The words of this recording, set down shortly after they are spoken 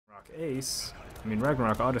Ragnarok Ace. I mean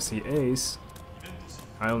Ragnarok Odyssey Ace.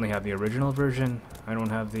 I only have the original version. I don't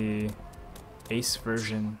have the Ace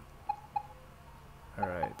version.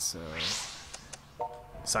 Alright, so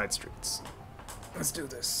side streets. Let's do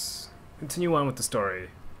this. Continue on with the story.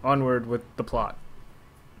 Onward with the plot.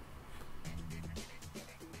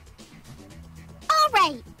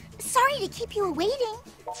 Alright, sorry to keep you waiting.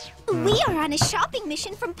 We are on a shopping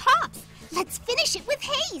mission from Pops. Let's finish it with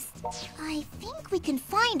haste. I think we can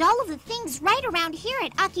find all of the things right around here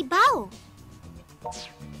at Akiba.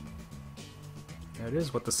 That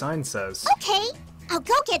is what the sign says. Okay, I'll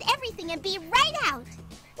go get everything and be right out.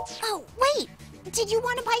 Oh, wait, did you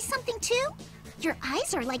want to buy something too? Your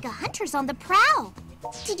eyes are like a hunter's on the prowl.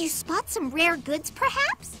 Did you spot some rare goods,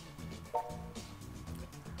 perhaps?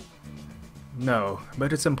 No,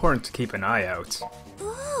 but it's important to keep an eye out.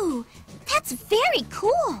 Ooh, that's very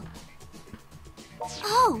cool.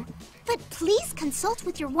 Oh, but please consult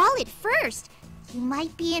with your wallet first. You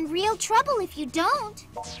might be in real trouble if you don't.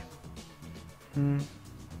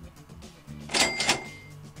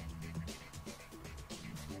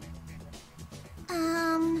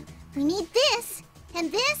 We need this,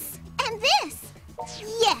 and this, and this.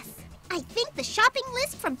 Yes, I think the shopping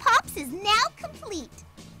list from Pops is now complete.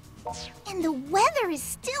 And the weather is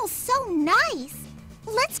still so nice.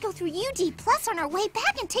 Let's go through UD Plus on our way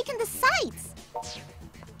back and take in the sights.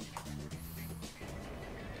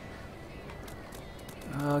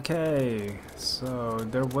 Okay, so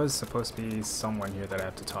there was supposed to be someone here that I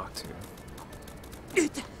have to talk to.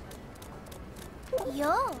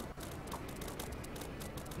 Yo.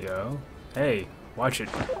 Yo? Hey, watch it.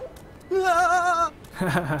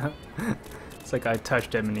 It's like I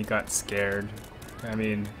touched him and he got scared. I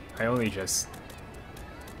mean, I only just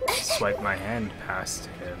swiped my hand past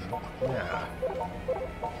him. Yeah.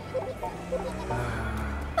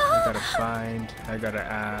 I gotta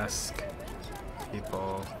ask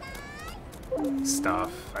people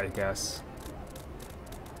stuff, I guess.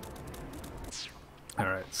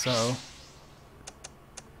 Alright, so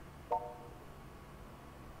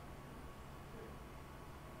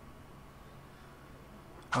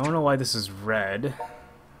I don't know why this is red,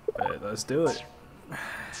 but let's do it.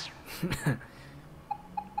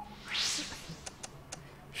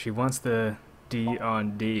 She wants the D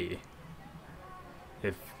on D,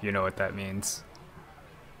 if you know what that means.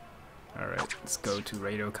 Alright, let's go to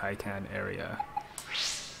Radio Kaikan area.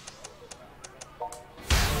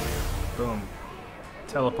 Boom.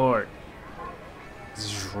 Teleport.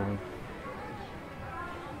 Zoom.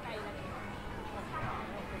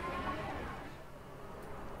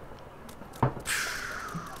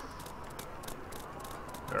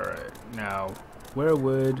 Alright, now, where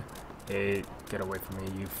would a... Get away from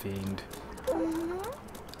me, you fiend.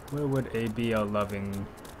 Where would a BL-loving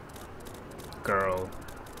girl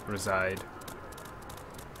reside?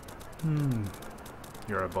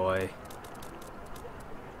 You're a boy.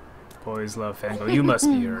 Boys love fangirl. You must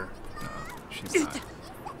be her. No, she's not.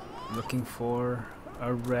 Looking for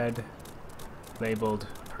a red labeled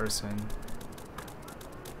person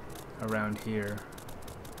around here.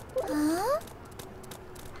 Huh?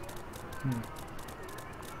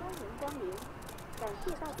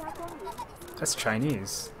 That's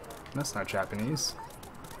Chinese. That's not Japanese.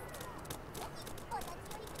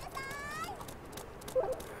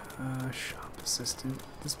 Shop assistant.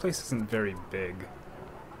 This place isn't very big.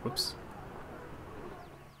 Whoops.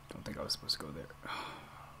 Don't think I was supposed to go there.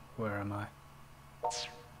 Where am I?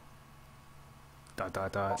 Dot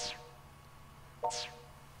dot dot.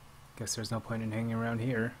 Guess there's no point in hanging around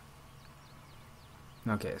here.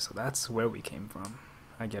 Okay, so that's where we came from.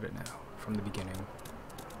 I get it now, from the beginning.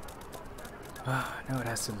 Now it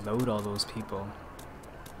has to load all those people.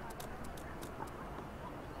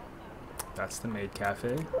 That's the maid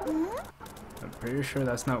cafe. I'm pretty sure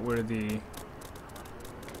that's not where the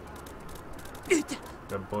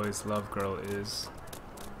boys love girl is.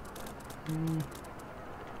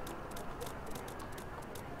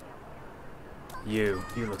 You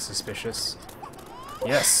look suspicious.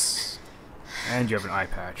 Yes! And you have an eye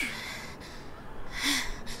patch.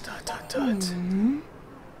 Dot dot dot.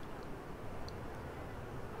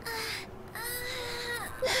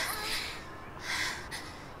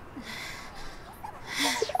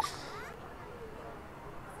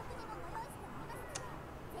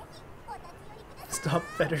 Stop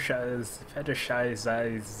fetishize.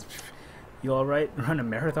 You alright? Run a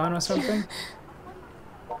marathon or something?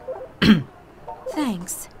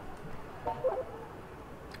 Thanks.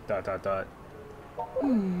 Dot dot dot.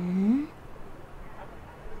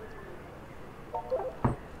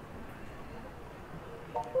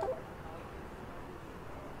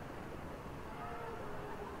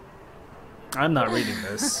 I'm not reading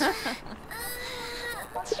this.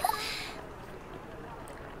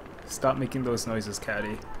 Stop making those noises,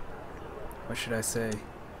 Caddy. What should I say?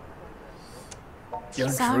 You're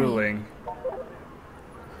drooling.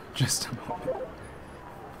 Just a moment.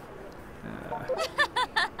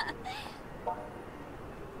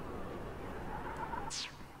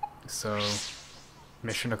 So,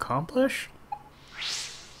 mission accomplished?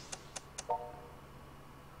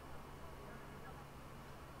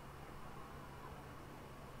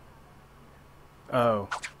 Oh,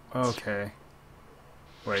 okay.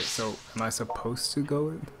 Wait, so am I supposed to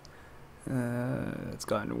go? It's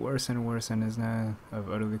gotten worse and worse and is now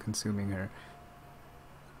of utterly consuming her.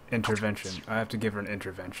 Intervention. I have to give her an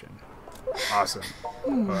intervention. Awesome.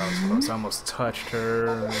 Oh, that was close. I almost touched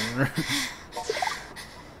her.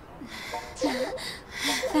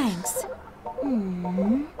 Thanks.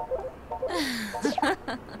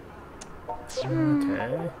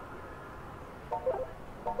 Okay.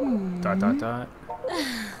 Dot dot dot.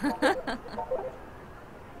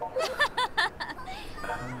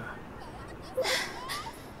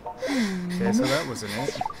 Okay, so that wasn't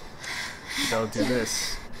it. I'll do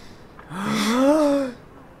this.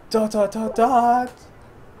 Dot dot dot dot.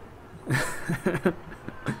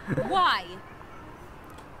 Why?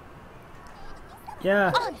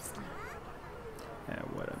 Yeah. Honestly. Yeah,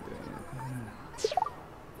 what I'm doing.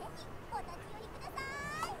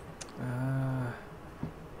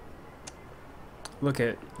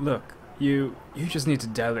 Look. You just need to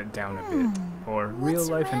dial it down a bit. Or real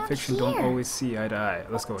life and fiction don't always see eye to eye.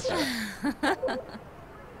 Let's go with that.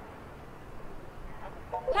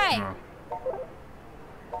 Hey. Oh.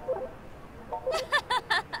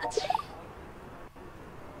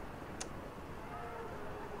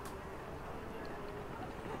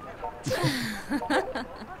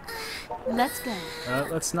 Let's go.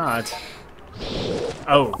 Let's not.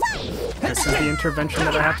 Oh, this is the intervention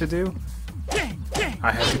that I have to do?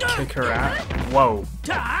 I have to kick her out? Whoa.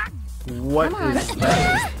 What is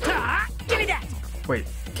that? Wait,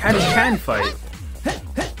 Caddy can fight.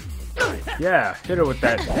 Yeah, hit her with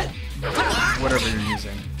that. Whatever you're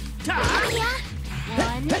using.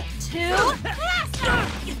 1, 2,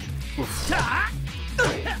 Oof.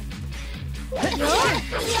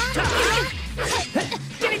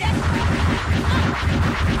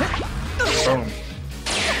 Boom.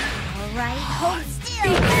 Alright, hold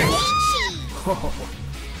still. Oh,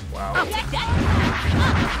 wow. I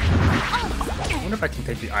wonder if I can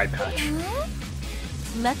take the eye patch.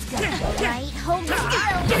 let's go. Alright, hold still.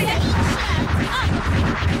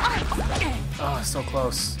 Oh, so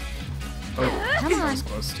close. Oh, Come that on. was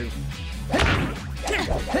close too.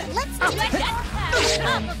 Let's do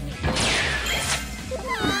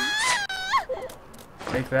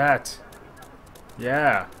Take that.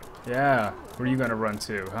 Yeah. Where are you gonna run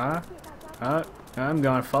to, huh? I'm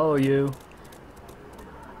gonna follow you.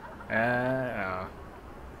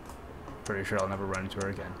 Pretty sure I'll never run into her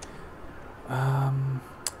again.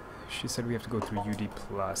 She said we have to go through UD+,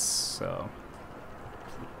 so...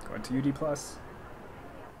 Going to UD+.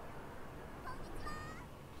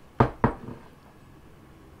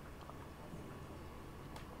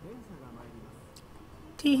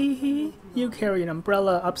 Tee-hee-hee, you carry an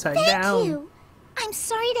umbrella upside down. Thank you. I'm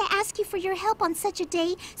sorry to ask you for your help on such a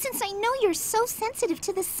day, since I know you're so sensitive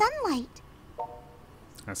to the sunlight.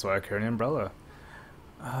 That's why I carry an umbrella.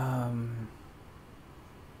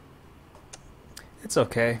 It's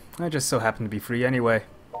okay. I just so happen to be free anyway.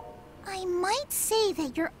 I might say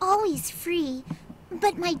that you're always free,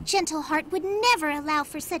 but my gentle heart would never allow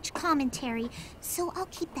for such commentary, so I'll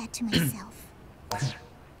keep that to myself.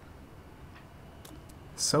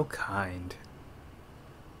 So kind.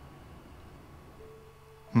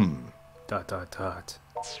 Dot dot dot.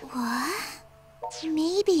 What?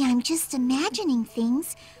 Maybe I'm just imagining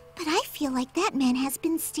things, but I feel like that man has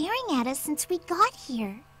been staring at us since we got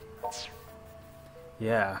here.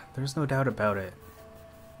 Yeah, there's no doubt about it.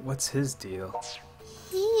 What's his deal?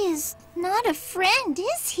 He is not a friend,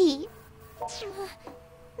 is he?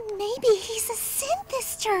 Maybe he's a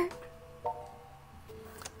synthester.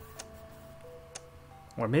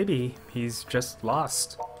 Or maybe he's just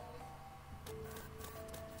lost.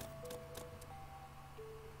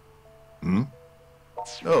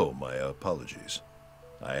 Oh, my apologies.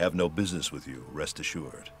 I have no business with you, rest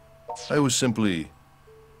assured. I was simply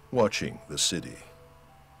watching the city.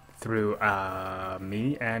 Through,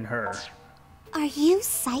 me and her. Are you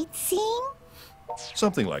sightseeing?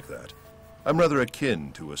 Something like that. I'm rather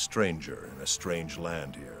akin to a stranger in a strange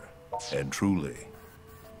land here. And truly,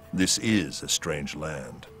 this is a strange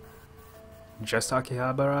land. Just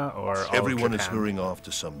Akihabara or all Everyone of is Japan? hurrying off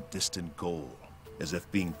to some distant goal. as if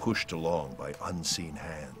being pushed along by unseen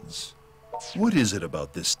hands. What is it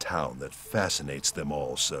about this town that fascinates them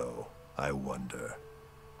all so, I wonder?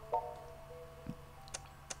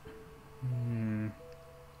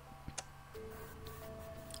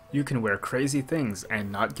 You can wear crazy things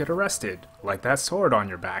and not get arrested, like that sword on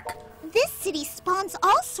your back. This city spawns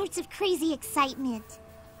all sorts of crazy excitement.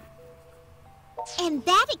 And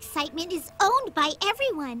that excitement is owned by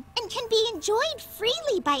everyone and can be enjoyed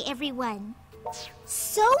freely by everyone.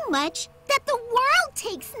 So much that the world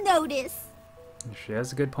takes notice. She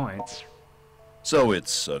has a good point. So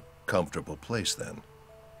it's a comfortable place then.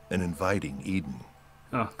 An inviting Eden.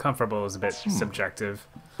 Oh, comfortable is a bit subjective.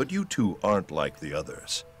 But you two aren't like the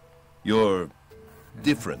others. You're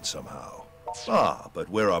different somehow. Ah, but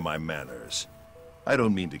where are my manners? I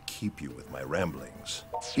don't mean to keep you with my ramblings.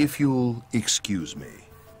 If you'll excuse me.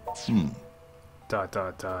 Dot,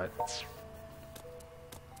 dot, dot.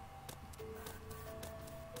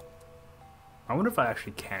 I wonder if I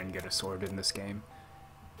actually can get a sword in this game.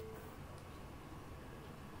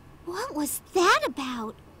 What was that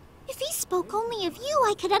about? If he spoke only of you,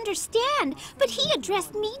 I could understand, but he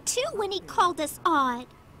addressed me too when he called us odd.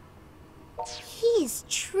 He is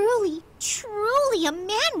truly, truly a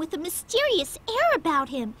man with a mysterious air about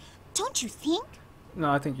him, don't you think? No,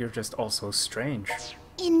 I think you're just also strange.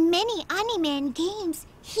 In many anime games,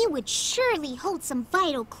 he would surely hold some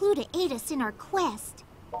vital clue to aid us in our quest.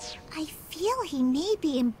 I feel he may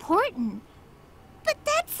be important. But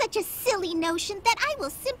that's such a silly notion that I will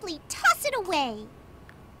simply toss it away.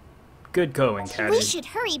 Good going, Caddy. We should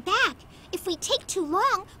hurry back. If we take too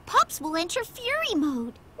long, Pops will enter fury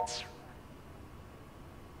mode.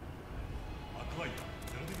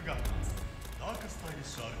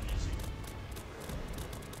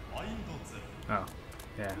 Oh,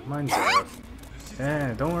 yeah, mine's zero.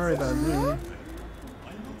 Yeah, don't worry about me.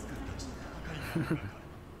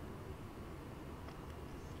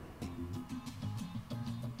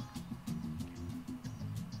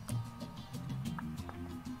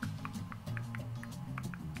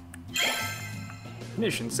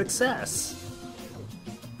 Mission success!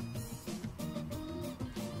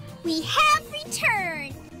 We have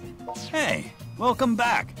returned! Hey, welcome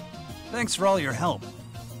back. Thanks for all your help.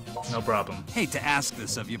 No problem. Hate to ask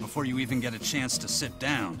this of you before you even get a chance to sit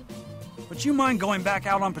down. But you mind going back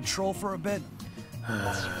out on patrol for a bit?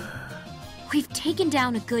 We've taken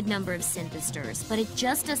down a good number of synthesters, but it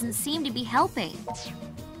just doesn't seem to be helping.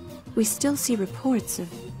 We still see reports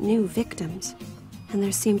of new victims, and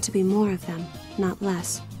there seem to be more of them, not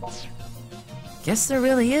less. Guess there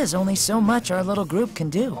really is only so much our little group can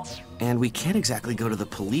do. And we can't exactly go to the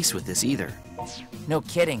police with this either. No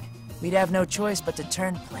kidding. We'd have no choice but to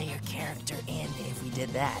turn player character in if we did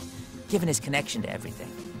that, given his connection to everything.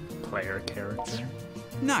 Player character?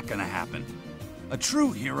 Not gonna happen. A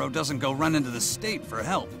true hero doesn't go run into the state for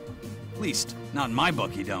help. At least, not in my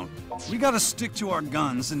book he don't. We gotta stick to our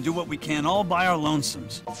guns and do what we can all by our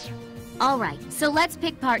lonesomes. All right, so let's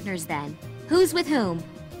pick partners then. Who's with whom?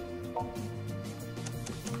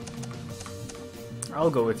 I'll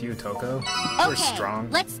go with you, Toko. We're Okay, strong.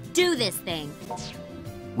 let's do this thing.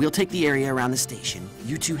 We'll take the area around the station.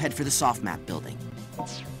 You two head for the soft map building.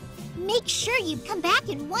 Make sure you come back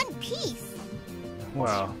in one piece.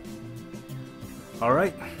 Well.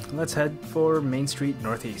 Alright, let's head for Main Street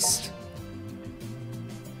Northeast.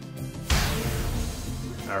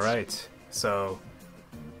 Alright, so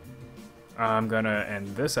I'm gonna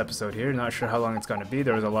end this episode here. Not sure how long it's gonna be.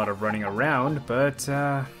 There was a lot of running around, but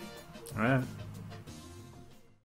alright.